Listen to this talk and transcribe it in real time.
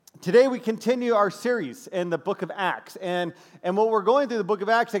Today we continue our series in the book of Acts, and what we're going through the book of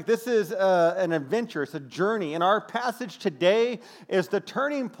Acts, like this is an adventure, it's a journey, and our passage today is the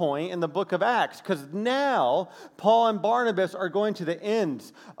turning point in the book of Acts, because now Paul and Barnabas are going to the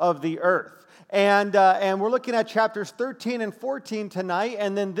ends of the earth. And we're looking at chapters 13 and 14 tonight.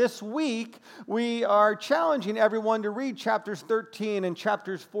 And then this week, we are challenging everyone to read chapters 13 and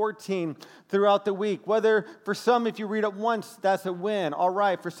chapters 14 throughout the week. Whether for some, if you read it once, that's a win. All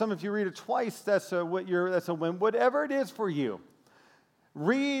right. For some, if you read it twice, that's a win. Whatever it is for you.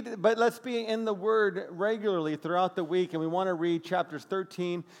 Read, but let's be in the Word regularly throughout the week, and we want to read chapters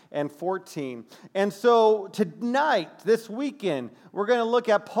 13 and 14. And so tonight, this weekend, we're going to look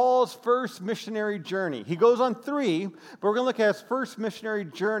at Paul's first missionary journey. He goes on 3, but we're going to look at his first missionary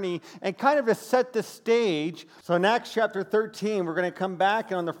journey and kind of to set the stage. So in Acts chapter 13, we're going to come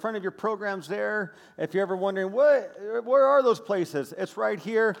back, and on the front of your programs there, if you're ever wondering, where are those places? It's right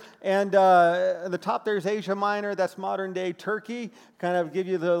here, and at the top there's Asia Minor, that's modern-day Turkey. Kind of give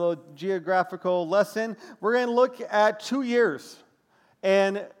you the little geographical lesson. We're going to look at 2 years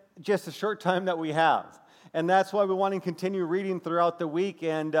and just a short time that we have. And that's why we want to continue reading throughout the week,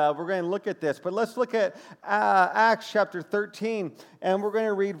 and we're going to look at this. But let's look at Acts chapter 13, and we're going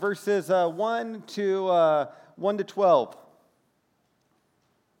to read verses 1 to 12.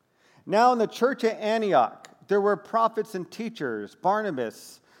 Now in the church at Antioch, there were prophets and teachers,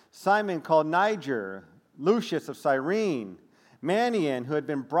 Barnabas, Simon called Niger, Lucius of Cyrene, Manaen, who had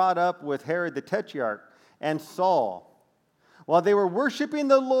been brought up with Herod the Tetrarch, and Saul. While they were worshiping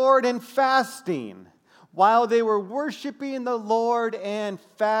the Lord and fasting,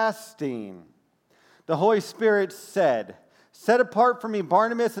 the Holy Spirit said, "Set apart for me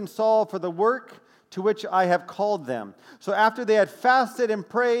Barnabas and Saul for the work to which I have called them." So after they had fasted and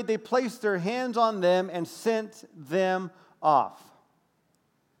prayed, they placed their hands on them and sent them off.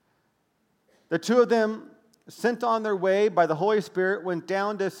 The two of them, sent on their way by the Holy Spirit, went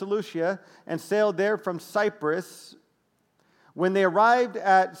down to Seleucia and sailed there from Cyprus. When they arrived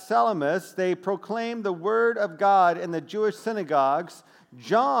at Salamis, they proclaimed the word of God in the Jewish synagogues.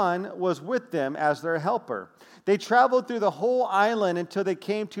 John was with them as their helper. They traveled through the whole island until they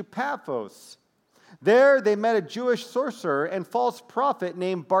came to Paphos. There they met a Jewish sorcerer and false prophet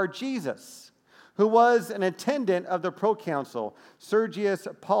named Bar-Jesus, who was an attendant of the proconsul, Sergius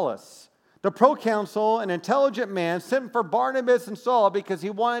Paulus. The proconsul, an intelligent man, sent for Barnabas and Saul because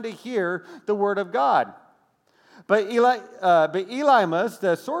he wanted to hear the word of God. But Elymas,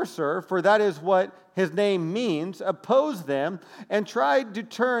 the sorcerer, for that is what his name means, opposed them and tried to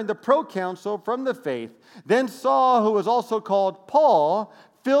turn the proconsul from the faith. Then Saul, who was also called Paul,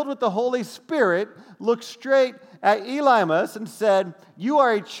 filled with the Holy Spirit, looked straight at Elymas and said, "You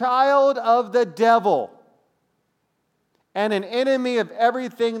are a child of the devil and an enemy of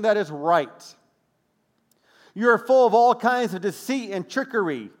everything that is right. You are full of all kinds of deceit and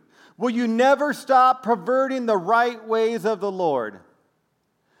trickery. Will you never stop perverting the right ways of the Lord?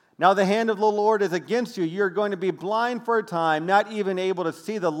 Now the hand of the Lord is against you. You are going to be blind for a time, not even able to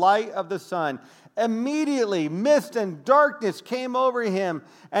see the light of the sun." Immediately, mist and darkness came over him,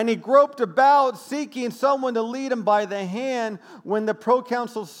 and he groped about, seeking someone to lead him by the hand. When the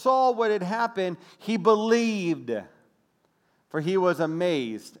proconsul saw what had happened, he believed, for he was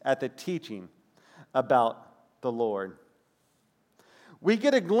amazed at the teaching about the Lord. We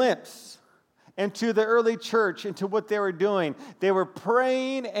get a glimpse into the early church, into what they were doing. They were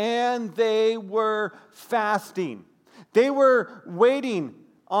praying and they were fasting. They were waiting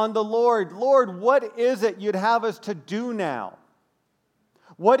on the Lord. Lord, what is it you'd have us to do now?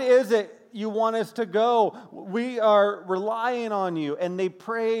 What is it you want us to go? We are relying on you. And they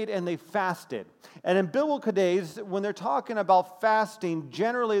prayed and they fasted. And in biblical days, when they're talking about fasting,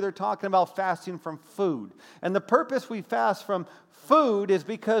 generally they're talking about fasting from food. And the purpose we fast from food is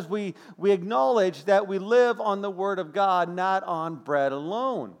because we acknowledge that we live on the Word of God, not on bread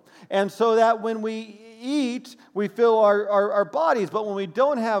alone. And so that when we eat, we fill our bodies. But when we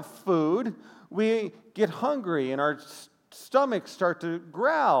don't have food, we get hungry and our stomachs start to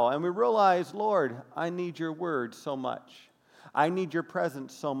growl. And we realize, Lord, I need your word so much. I need your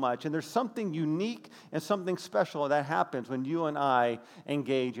presence so much. And there's something unique and something special that happens when you and I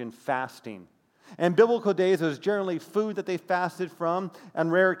engage in fasting. In biblical days, it was generally food that they fasted from. On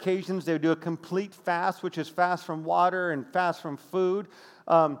rare occasions, they would do a complete fast, which is fast from water and fast from food.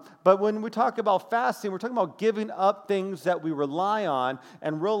 But when we talk about fasting, we're talking about giving up things that we rely on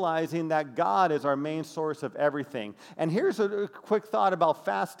and realizing that God is our main source of everything. And here's a quick thought about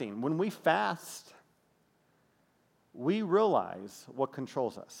fasting. When we fast, we realize what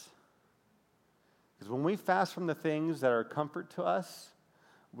controls us. Because when we fast from the things that are comfort to us,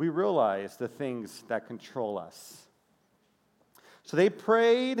 we realize the things that control us. So they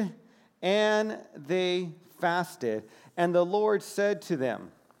prayed and they fasted, and the Lord said to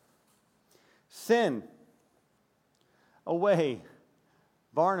them, "Send away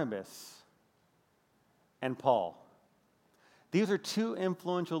Barnabas and Paul." These are two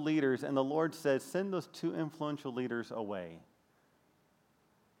influential leaders, and the Lord says, send those two influential leaders away.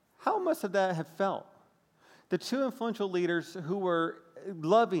 How must of that have felt? The two influential leaders who were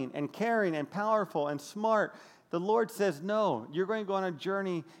loving and caring and powerful and smart, the Lord says, no, you're going to go on a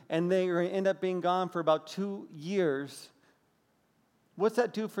journey, and they're going to end up being gone for about 2 years. What's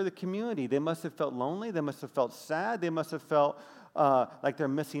that do for the community? They must have felt lonely. They must have felt sad. They must have felt like they're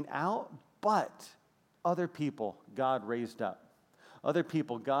missing out. But other people God raised up. Other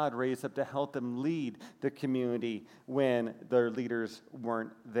people God raised up to help them lead the community when their leaders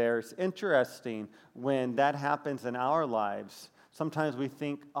weren't there. It's interesting when that happens in our lives. Sometimes we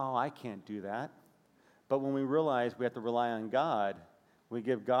think, oh, I can't do that. But when we realize we have to rely on God, we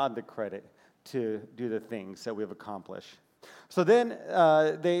give God the credit to do the things that we've accomplished. So then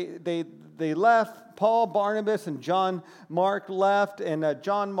they left. Paul, Barnabas, and John Mark left. And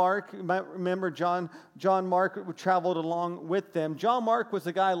John Mark, you might remember John Mark traveled along with them. John Mark was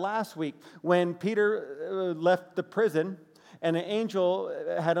the guy last week when Peter left the prison and an angel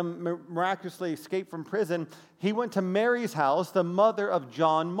had him miraculously escape from prison. He went to Mary's house, the mother of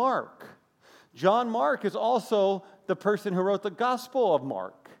John Mark. John Mark is also the person who wrote the Gospel of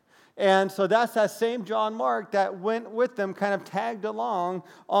Mark. And so that's that same John Mark that went with them, kind of tagged along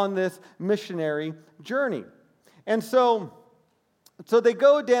on this missionary journey. And so they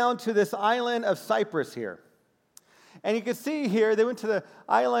go down to this island of Cyprus here. And you can see here, they went to the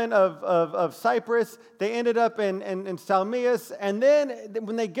island of Cyprus. They ended up in Salmias. And then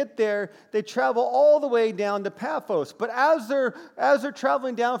when they get there, they travel all the way down to Paphos. But as they're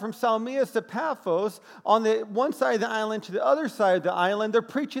traveling down from Salmias to Paphos, on the one side of the island to the other side of the island, they're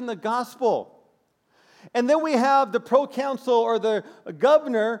preaching the gospel. And then we have the proconsul or the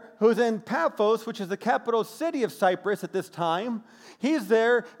governor who's in Paphos, which is the capital city of Cyprus at this time. He's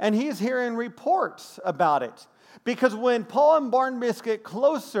there and he's hearing reports about it. Because when Paul and Barnabas get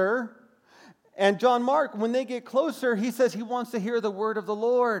closer, and John Mark, when they get closer, he says he wants to hear the word of the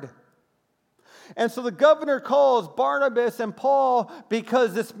Lord. And so the governor calls Barnabas and Paul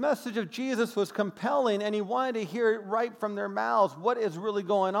because this message of Jesus was compelling, and he wanted to hear it right from their mouths. What is really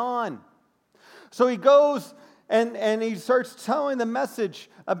going on? So he goes and he starts telling the message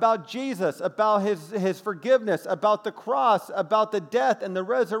about Jesus, about his forgiveness, about the cross, about the death and the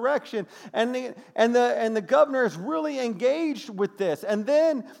resurrection. And the governor is really engaged with this. And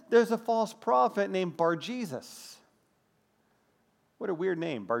then there's a false prophet named Bar-Jesus. What a weird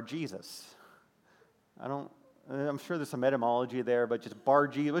name, Bar-Jesus. I'm sure there's some etymology there, but just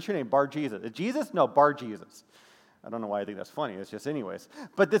Bar-Jesus. What's your name? Bar-Jesus. Jesus? No, Bar-Jesus. I don't know why I think that's funny. It's just anyways.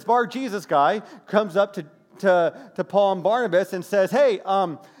 But this Bar-Jesus guy comes up to Paul and Barnabas and says, hey,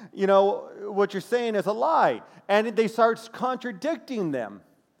 what you're saying is a lie. And they start contradicting them.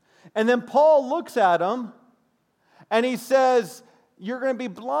 And then Paul looks at them and he says, you're going to be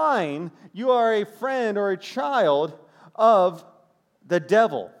blind. You are a friend or a child of the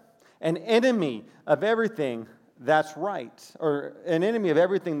devil, an enemy of everything that's right, or an enemy of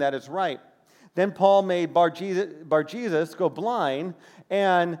everything that is right. Then Paul made Bar-Jesus go blind,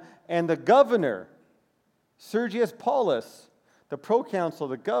 and the governor, Sergius Paulus, the proconsul,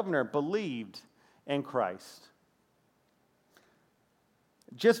 the governor, believed in Christ.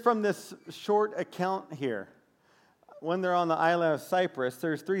 Just from this short account here, when they're on the island of Cyprus,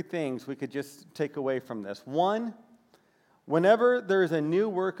 there's 3 things we could just take away from this. 1, whenever there's a new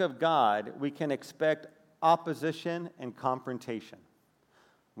work of God, we can expect opposition and confrontation.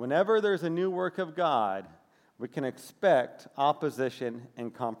 Whenever there's a new work of God, we can expect opposition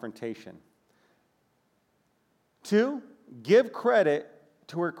and confrontation. 2, give credit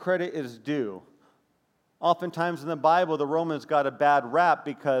to where credit is due. Oftentimes in the Bible, the Romans got a bad rap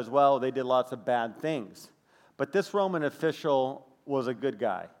because, well, they did lots of bad things. But this Roman official was a good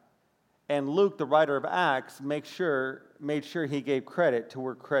guy. And Luke, the writer of Acts, made sure he gave credit to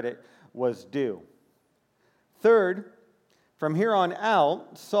where credit was due. 3rd, from here on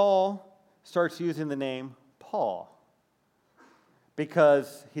out, Saul starts using the name Paul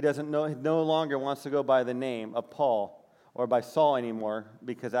because he no longer wants to go by the name of Paul or by Saul anymore,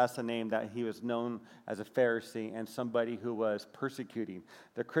 because that's the name that he was known as a Pharisee and somebody who was persecuting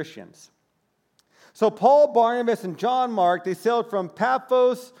the Christians. So Paul, Barnabas, and John Mark, they sailed from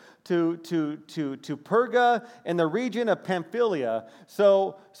Paphos to Perga in the region of Pamphylia.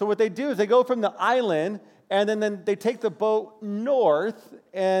 So what they do is they go from the island and then they take the boat north,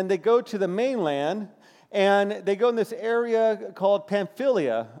 and they go to the mainland, and they go in this area called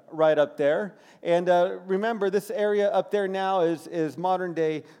Pamphylia right up there. And remember, this area up there now is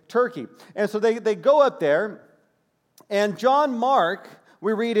modern-day Turkey. And so they go up there, and John Mark,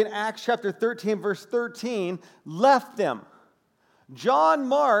 we read in Acts chapter 13, verse 13, left them. John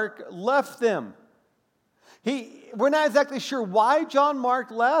Mark left them. We're not exactly sure why John Mark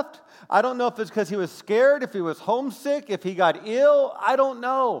left. I don't know if it's because he was scared, if he was homesick, if he got ill. I don't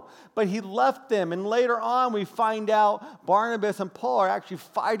know. But he left them. And later on, we find out Barnabas and Paul are actually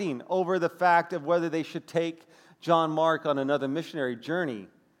fighting over the fact of whether they should take John Mark on another missionary journey.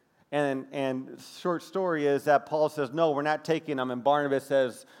 And short story is that Paul says, no, we're not taking him. And Barnabas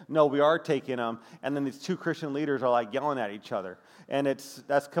says, no, we are taking him. And then these two Christian leaders are like yelling at each other. And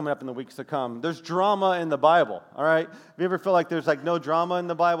that's coming up in the weeks to come. There's drama in the Bible, all right? If you ever feel like there's like no drama in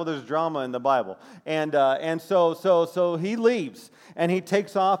the Bible, there's drama in the Bible. And so he leaves, and he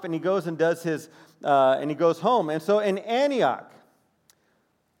takes off, and he goes and does his, and he goes home. And so in Antioch,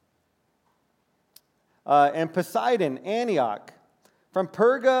 and Poseidon, Antioch, from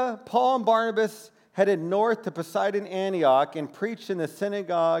Perga, Paul and Barnabas headed north to Poseidon, Antioch, and preached in the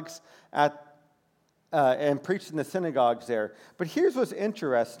synagogues there. But here's what's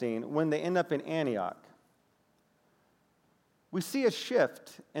interesting when they end up in Antioch. We see a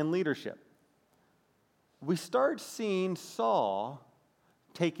shift in leadership. We start seeing Saul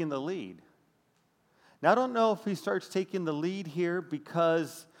taking the lead. Now, I don't know if he starts taking the lead here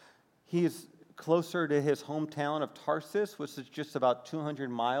because he's closer to his hometown of Tarsus, which is just about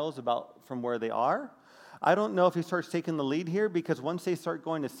 200 miles from where they are. I don't know if he starts taking the lead here because once they start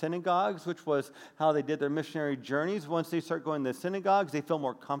going to synagogues, which was how they did their missionary journeys, once they start going to synagogues, they feel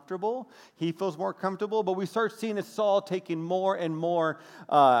more comfortable. He feels more comfortable, but we start seeing Saul taking more and more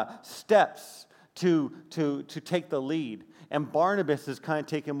steps to take the lead. And Barnabas is kind of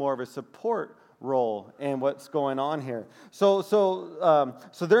taking more of a support role in what's going on here. So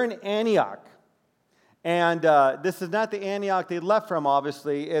they're in Antioch. And this is not the Antioch they left from,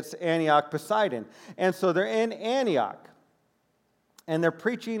 obviously. It's Antioch Poseidon. And so they're in Antioch. And they're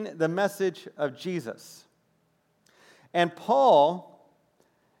preaching the message of Jesus. And Paul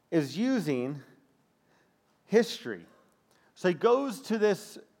is using history. So he goes to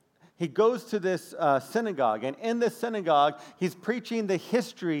this synagogue, and in this synagogue, he's preaching the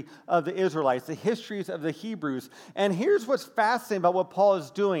history of the Israelites, the histories of the Hebrews. And here's what's fascinating about what Paul is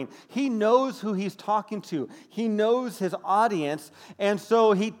doing. He knows who he's talking to. He knows his audience, and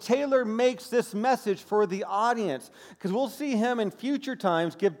so he tailor-makes this message for the audience. Because we'll see him in future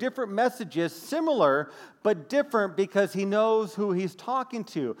times give different messages, similar but different, because he knows who he's talking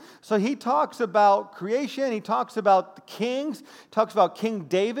to. So he talks about creation, he talks about the kings, he talks about King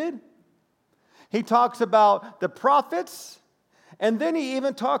David, he talks about the prophets, and then he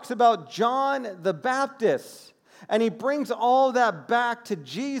even talks about John the Baptist. And he brings all that back to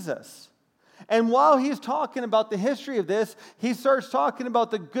Jesus. And while he's talking about the history of this, he starts talking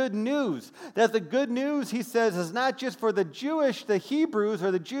about the good news. That the good news, he says, is not just for the Hebrews,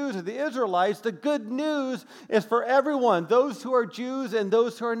 or the Jews, or the Israelites. The good news is for everyone, those who are Jews and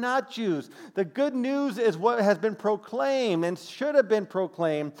those who are not Jews. The good news is what has been proclaimed and should have been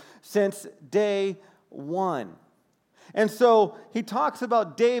proclaimed since day one. And so he talks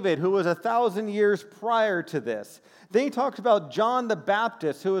about David, who was 1,000 years prior to this. Then he talks about John the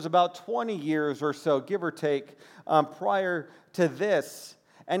Baptist, who was about 20 years or so, give or take, prior to this.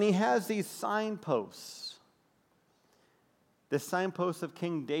 And he has these signposts. The signposts of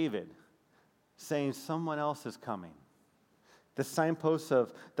King David saying someone else is coming. The signposts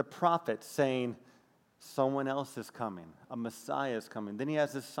of the prophets saying someone else is coming. A Messiah is coming. Then he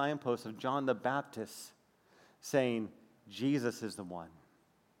has this signpost of John the Baptist saying Jesus is the one.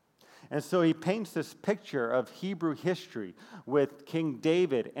 And so he paints this picture of Hebrew history with King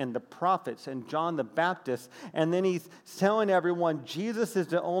David and the prophets and John the Baptist. And then he's telling everyone Jesus is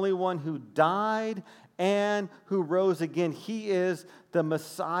the only one who died and who rose again. He is the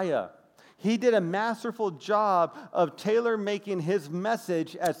Messiah. He did a masterful job of tailor-making his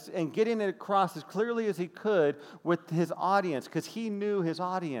message and getting it across as clearly as he could with his audience, because he knew his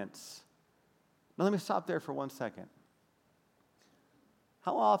audience. Now let me stop there for 1 second.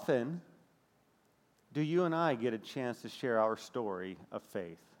 How often do you and I get a chance to share our story of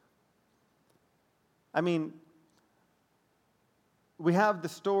faith? I mean, we have the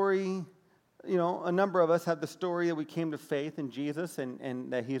story, a number of us have the story that we came to faith in Jesus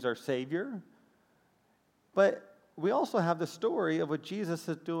and that he's our Savior. But we also have the story of what Jesus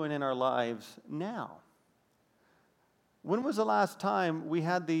is doing in our lives now. When was the last time we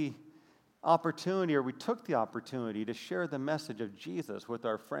had the opportunity, or we took the opportunity to share the message of Jesus with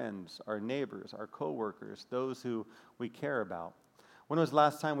our friends, our neighbors, our coworkers, those who we care about? When was the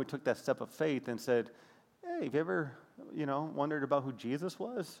last time we took that step of faith and said, hey, have you ever, wondered about who Jesus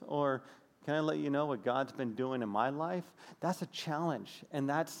was? Or can I let you know what God's been doing in my life? That's a challenge, and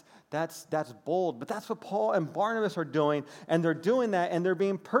that's bold. But that's what Paul and Barnabas are doing, and they're doing that, and they're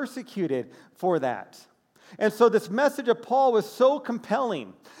being persecuted for that. And so this message of Paul was so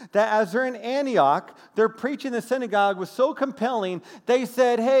compelling that as they're in Antioch, they're preaching the synagogue was so compelling, they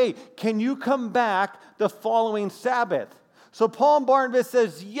said, hey, can you come back the following Sabbath? So Paul and Barnabas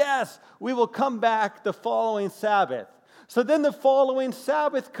says, yes, we will come back the following Sabbath. So then the following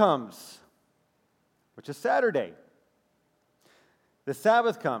Sabbath comes, which is Saturday. The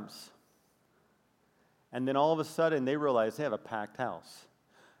Sabbath comes. And then all of a sudden they realize they have a packed house.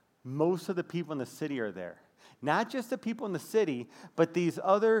 Most of the people in the city are there. Not just the people in the city, but these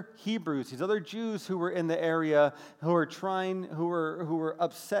other Hebrews, these other Jews who were in the area, who were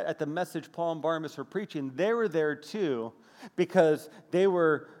upset at the message Paul and Barnabas were preaching. They were there too, because they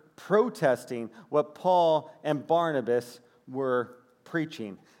were protesting what Paul and Barnabas were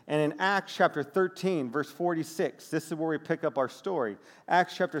preaching. And in Acts chapter 13, verse 46, this is where we pick up our story.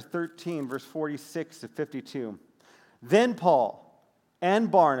 Acts chapter 13, verse 46 to 52. Then Paul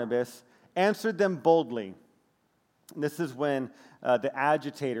and Barnabas answered them boldly. And this is when the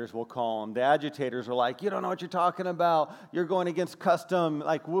agitators, will call them. The agitators are like, you don't know what you're talking about. You're going against custom.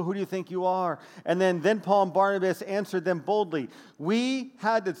 Like, who do you think you are? And then Paul and Barnabas answered them boldly. We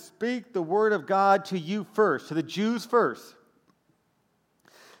had to speak the word of God to you first, to the Jews first.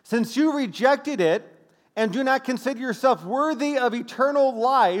 Since you rejected it and do not consider yourself worthy of eternal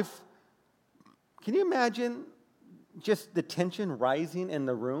life, can you imagine just the tension rising in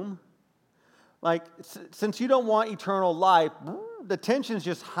the room? Like, since you don't want eternal life, the tension's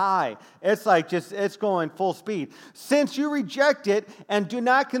just high. It's like it's going full speed. Since you reject it and do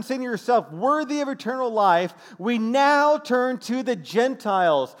not consider yourself worthy of eternal life, we now turn to the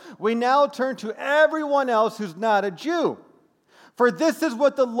Gentiles. We now turn to everyone else who's not a Jew. For this is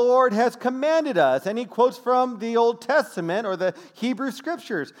what the Lord has commanded us. And he quotes from the Old Testament or the Hebrew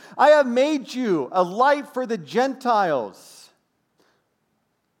Scriptures. I have made you a light for the Gentiles,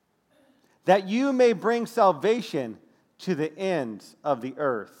 that you may bring salvation to the ends of the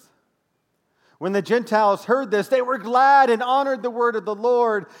earth. When the Gentiles heard this, they were glad and honored the word of the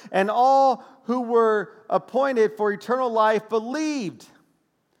Lord, and all who were appointed for eternal life believed.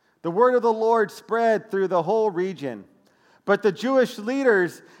 The word of the Lord spread through the whole region. But the Jewish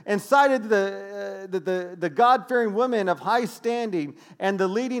leaders incited the God-fearing women of high standing and the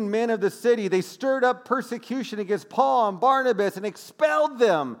leading men of the city. They stirred up persecution against Paul and Barnabas and expelled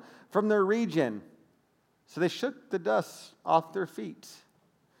them from their region. So they shook the dust off their feet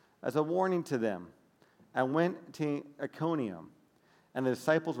as a warning to them and went to Iconium. And the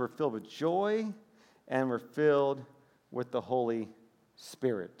disciples were filled with joy and were filled with the Holy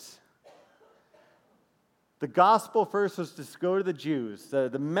Spirit. The gospel first was to go to the Jews. The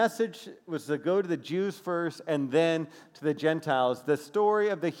message was to go to the Jews first and then to the Gentiles. The story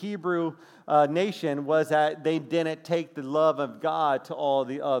of the Hebrew nation was that they didn't take the love of God to all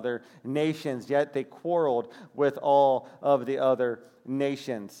the other nations, yet they quarreled with all of the other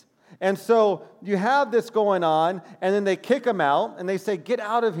nations. And so you have this going on, and then they kick them out, and they say, get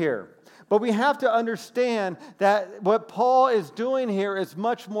out of here. But we have to understand that what Paul is doing here is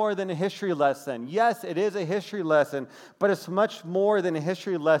much more than a history lesson. Yes, it is a history lesson, but it's much more than a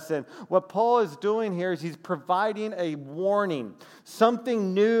history lesson. What Paul is doing here is he's providing a warning.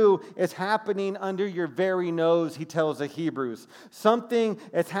 Something new is happening under your very nose, he tells the Hebrews. Something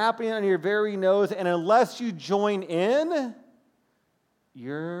is happening under your very nose, and unless you join in,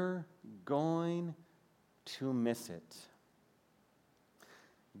 you're going to miss it.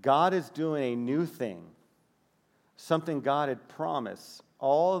 God is doing a new thing, something God had promised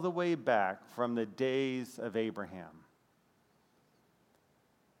all the way back from the days of Abraham.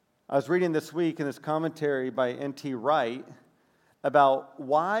 I was reading this week in this commentary by N.T. Wright about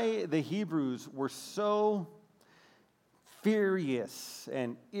why the Hebrews were so furious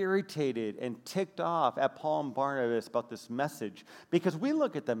and irritated and ticked off at Paul and Barnabas about this message. Because we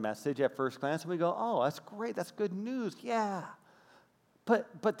look at the message at first glance and we go, oh, that's great, that's good news, yeah.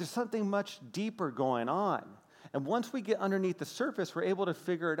 But there's something much deeper going on. And once we get underneath the surface, we're able to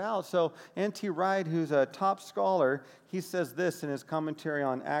figure it out. So N.T. Wright, who's a top scholar, he says this in his commentary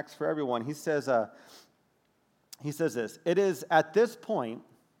on Acts for Everyone. He says this, it is at this point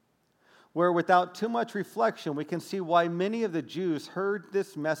where without too much reflection, we can see why many of the Jews heard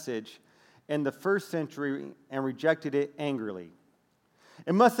this message in the first century and rejected it angrily.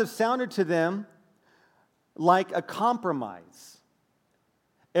 It must have sounded to them like a compromise.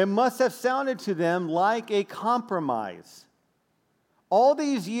 It must have sounded to them like a compromise. All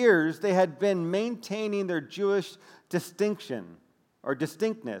these years, they had been maintaining their Jewish distinction or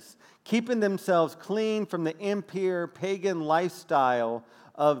distinctness, keeping themselves clean from the impure pagan lifestyle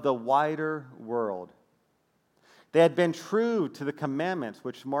of the wider world. They had been true to the commandments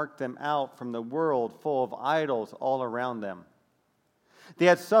which marked them out from the world full of idols all around them. They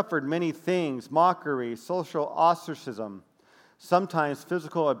had suffered many things: mockery, social ostracism, sometimes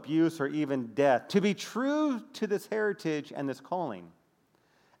physical abuse or even death, to be true to this heritage and this calling.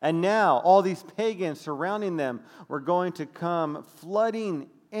 And now, all these pagans surrounding them were going to come flooding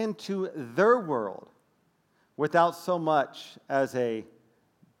into their world without so much as a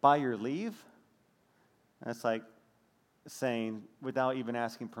by your leave. That's like saying without even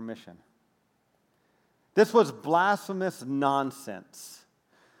asking permission. This was blasphemous nonsense.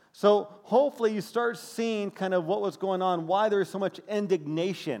 So hopefully you start seeing kind of what was going on, why there was so much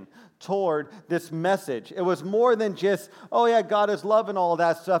indignation toward this message. It was more than just, oh yeah, God is love and all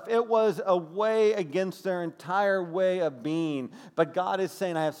that stuff. It was a way against their entire way of being. But God is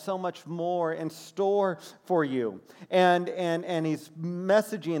saying, I have so much more in store for you. And he's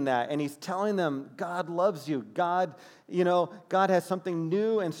messaging that, and he's telling them, God loves you. God has something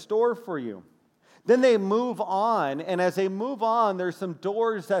new in store for you. Then they move on, and as they move on, there's some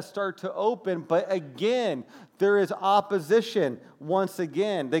doors that start to open, but again, there is opposition once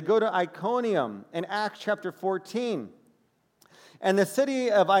again. They go to Iconium in Acts chapter 14. And the city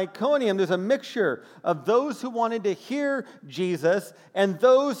of Iconium, there's a mixture of those who wanted to hear Jesus and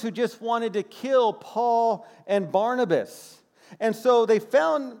those who just wanted to kill Paul and Barnabas. And so they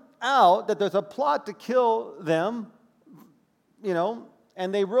found out that there's a plot to kill them,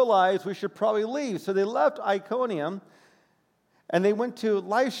 and they realized we should probably leave. So they left Iconium, and they went to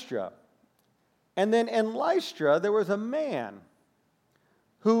Lystra. And then in Lystra, there was a man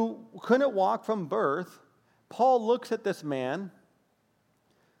who couldn't walk from birth. Paul looks at this man,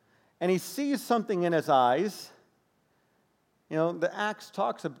 and he sees something in his eyes. The Acts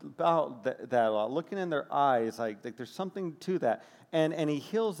talks about that a lot, looking in their eyes, like there's something to that. And he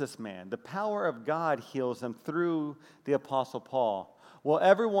heals this man. The power of God heals him through the Apostle Paul. Well,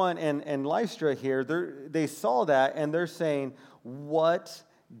 everyone in Lystra here, they saw that, and they're saying, what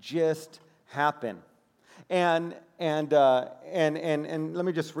just happened? And let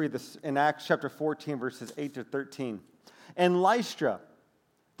me just read this in Acts chapter 14, verses 8 to 13. In Lystra,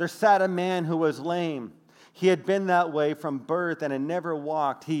 there sat a man who was lame. He had been that way from birth and had never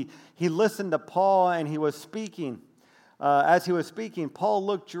walked. He listened to Paul, and he was speaking. As he was speaking, Paul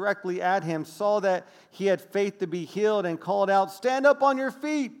looked directly at him, saw that he had faith to be healed, and called out, "Stand up on your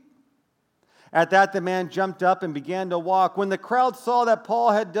feet." At that, the man jumped up and began to walk. When the crowd saw that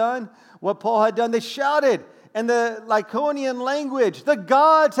Paul had done what Paul had done, they shouted in the Lycaonian language, "The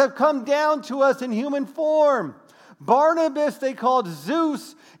gods have come down to us in human form." Barnabas they called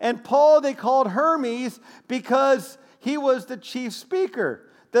Zeus, and Paul they called Hermes, because he was the chief speaker.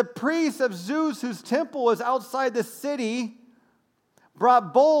 The priests of Zeus, whose temple was outside the city,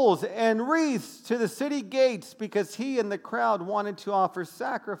 brought bowls and wreaths to the city gates because he and the crowd wanted to offer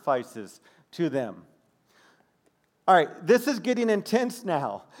sacrifices to them. All right, this is getting intense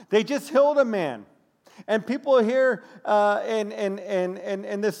now. They just healed a man. And people here in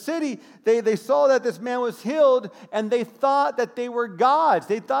the city, they saw that this man was healed, and they thought that they were gods.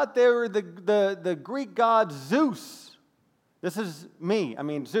 They thought they were the Greek god Zeus. This is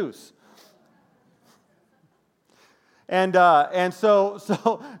Zeus. And so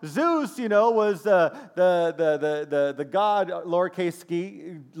Zeus, was the god, lowercase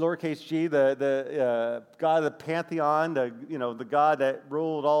g, the god of the pantheon, the god that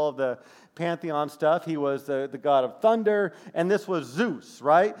ruled all of the pantheon stuff. He was the god of thunder, and this was Zeus,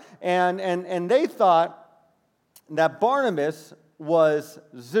 right? And they thought that Barnabas was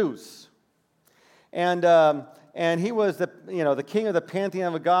Zeus, and he was the king of the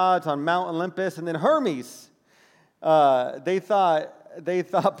pantheon of gods on Mount Olympus. And then Hermes, they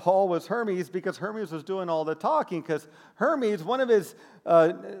thought Paul was Hermes because Hermes was doing all the talking. Because Hermes, one of his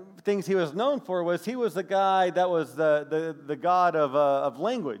things he was known for was he was the guy that was the god of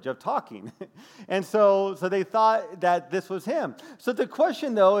language, of talking. And so they thought that this was him. So the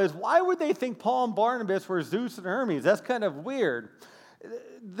question, though, is why would they think Paul and Barnabas were Zeus and Hermes? That's kind of weird.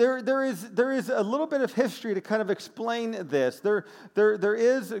 There is a little bit of history to kind of explain this. There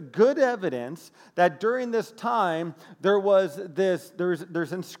is good evidence that during this time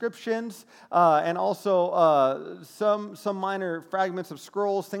there's inscriptions and also some minor fragments of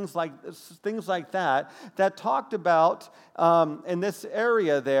scrolls, things like that talked about in this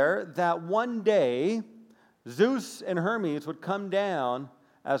area there that one day Zeus and Hermes would come down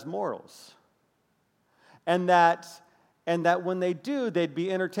as mortals, and that when they do, they'd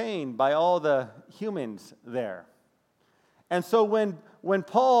be entertained by all the humans there. And so when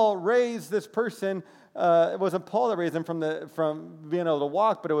Paul raised this person, it wasn't Paul that raised him from being able to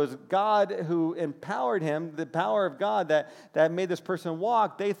walk, but it was God who empowered him, the power of God that made this person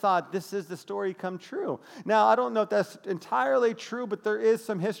walk. They thought this is the story come true. Now, I don't know if that's entirely true, but there is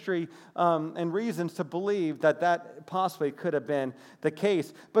some history and reasons to believe that possibly could have been the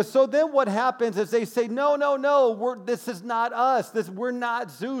case. But so then what happens is they say, no, this is not us. We're not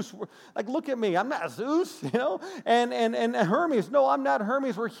Zeus. Like, look at me. I'm not Zeus, And Hermes, no, I'm not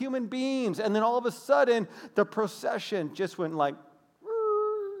Hermes. We're human beings. And then all of a sudden, the procession just went went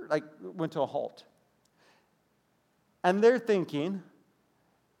to a halt. And they're thinking,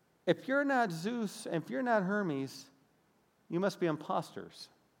 if you're not Zeus, and if you're not Hermes, you must be imposters.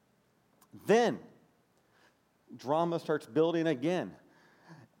 Then, drama starts building again.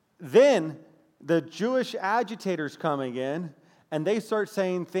 Then, the Jewish agitators come again, and they start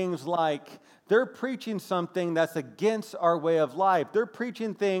saying things like, they're preaching something that's against our way of life. They're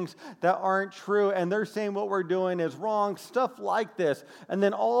preaching things that aren't true, and they're saying what we're doing is wrong, stuff like this. And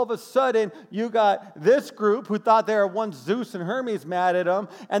then all of a sudden, you got this group who thought they were once Zeus and Hermes mad at them,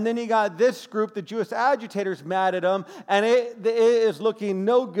 and then you got this group, the Jewish agitators, mad at them, and it is looking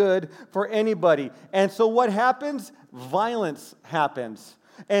no good for anybody. And so what happens? Violence happens.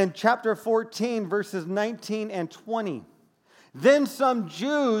 In chapter 14, verses 19 and 20. Then some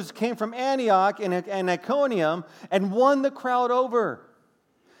Jews came from Antioch and Iconium and won the crowd over.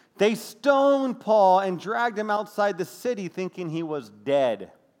 They stoned Paul and dragged him outside the city thinking he was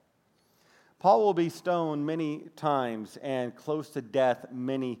dead. Paul will be stoned many times and close to death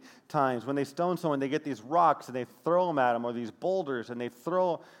many times. When they stone someone, they get these rocks and they throw them at him, or these boulders, and they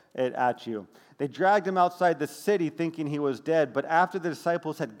throw it at you. They dragged him outside the city thinking he was dead, but after the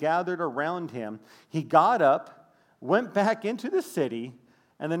disciples had gathered around him, he got up, went back into the city,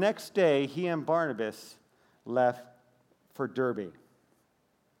 and the next day he and Barnabas left for Derbe.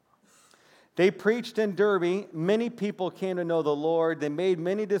 They preached in Derbe. Many people came to know the Lord. They made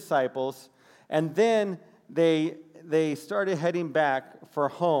many disciples, and then they started heading back for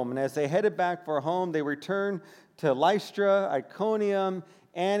home. And as they headed back for home, they returned to Lystra, Iconium,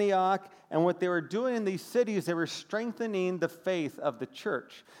 Antioch, and what they were doing in these cities, they were strengthening the faith of the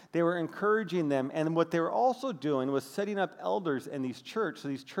church. They were encouraging them, and what they were also doing was setting up elders in these churches, so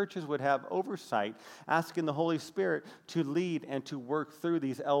these churches would have oversight, asking the Holy Spirit to lead and to work through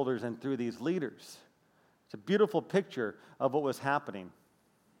these elders and through these leaders. It's a beautiful picture of what was happening.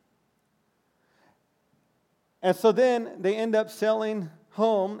 And so then they end up sailing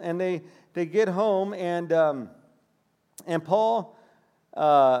home, and they get home, and Paul...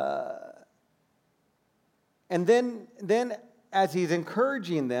 and then as he's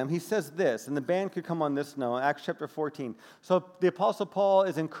encouraging them, he says this, and the band could come on this note, Acts chapter 14. So the Apostle Paul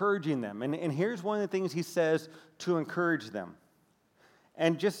is encouraging them, and here's one of the things he says to encourage them.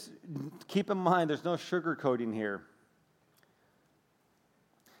 And just keep in mind, there's no sugarcoating here.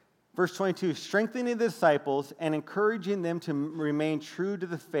 Verse 22, strengthening the disciples and encouraging them to remain true to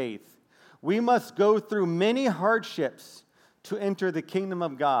the faith. We must go through many hardships to enter the kingdom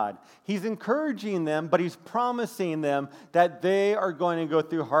of God. He's encouraging them, but he's promising them that they are going to go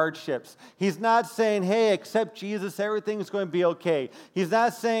through hardships. He's not saying, hey, accept Jesus, everything's going to be okay. He's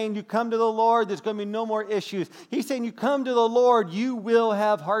not saying you come to the Lord, there's going to be no more issues. He's saying you come to the Lord, you will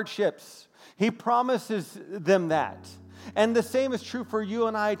have hardships. He promises them that. And the same is true for you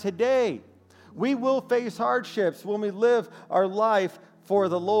and I today. We will face hardships when we live our life for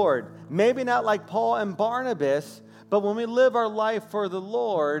the Lord. Maybe not like Paul and Barnabas, but when we live our life for the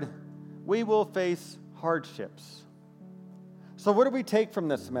Lord, we will face hardships. So what do we take from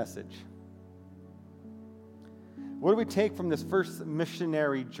this message? What do we take from this first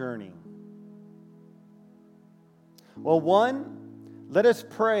missionary journey? Well, one, let us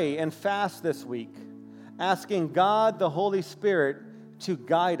pray and fast this week, asking God, the Holy Spirit, to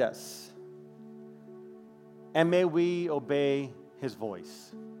guide us. And may we obey His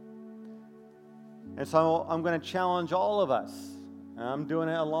voice. And so I'm going to challenge all of us. And I'm doing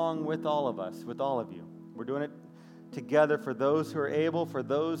it along with all of us, with all of you. We're doing it together for those who are able, for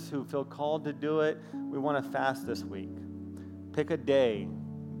those who feel called to do it. We want to fast this week. Pick a day,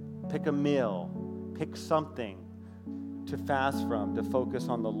 pick a meal, pick something to fast from, to focus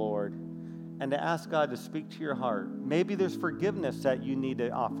on the Lord, and to ask God to speak to your heart. Maybe there's forgiveness that you need to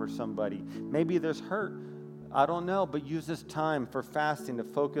offer somebody. Maybe there's hurt. I don't know, but use this time for fasting to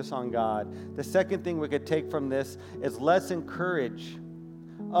focus on God. The second thing we could take from this is let's encourage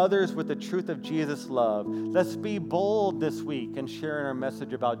others with the truth of Jesus' love. Let's be bold this week in sharing our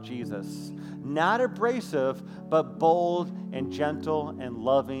message about Jesus. Not abrasive, but bold and gentle and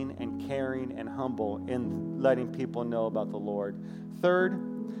loving and caring and humble in letting people know about the Lord. Third,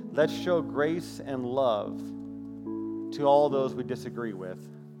 let's show grace and love to all those we disagree with.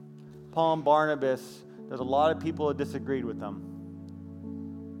 Paul and Barnabas, there's a lot of people who disagreed with them.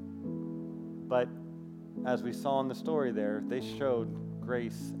 But as we saw in the story there, they showed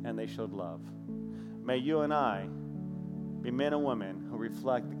grace and they showed love. May you and I be men and women who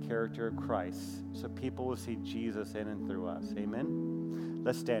reflect the character of Christ so people will see Jesus in and through us. Amen?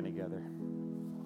 Let's stand together.